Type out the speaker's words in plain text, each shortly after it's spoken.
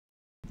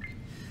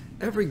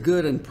Every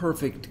good and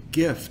perfect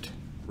gift,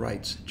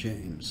 writes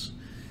James,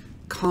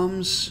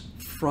 comes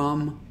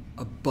from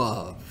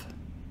above.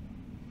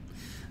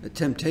 The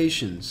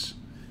temptations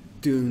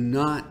do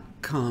not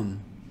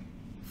come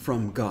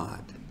from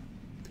God.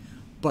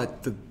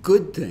 But the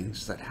good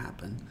things that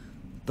happen,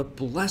 the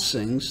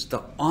blessings,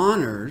 the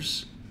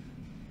honors,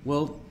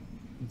 well,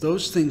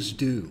 those things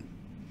do.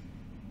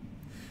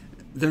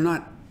 They're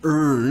not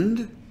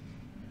earned,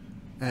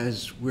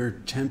 as we're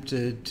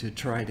tempted to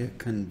try to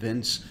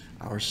convince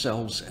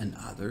ourselves and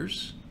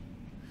others.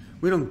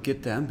 We don't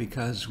get them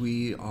because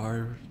we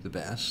are the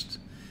best.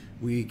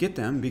 We get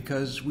them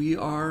because we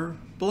are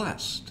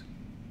blessed.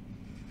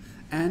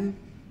 And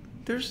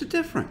there's a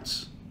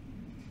difference.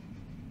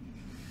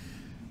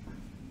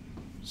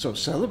 So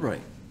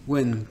celebrate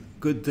when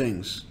good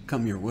things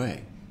come your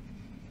way.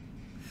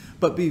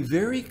 But be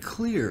very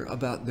clear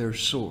about their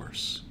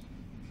source.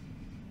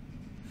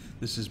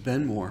 This is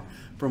Ben Moore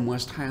from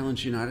West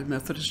Highlands United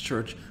Methodist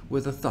Church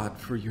with a thought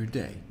for your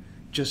day.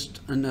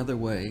 Just another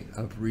way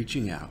of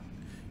reaching out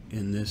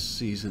in this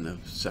season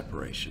of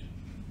separation.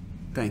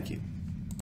 Thank you.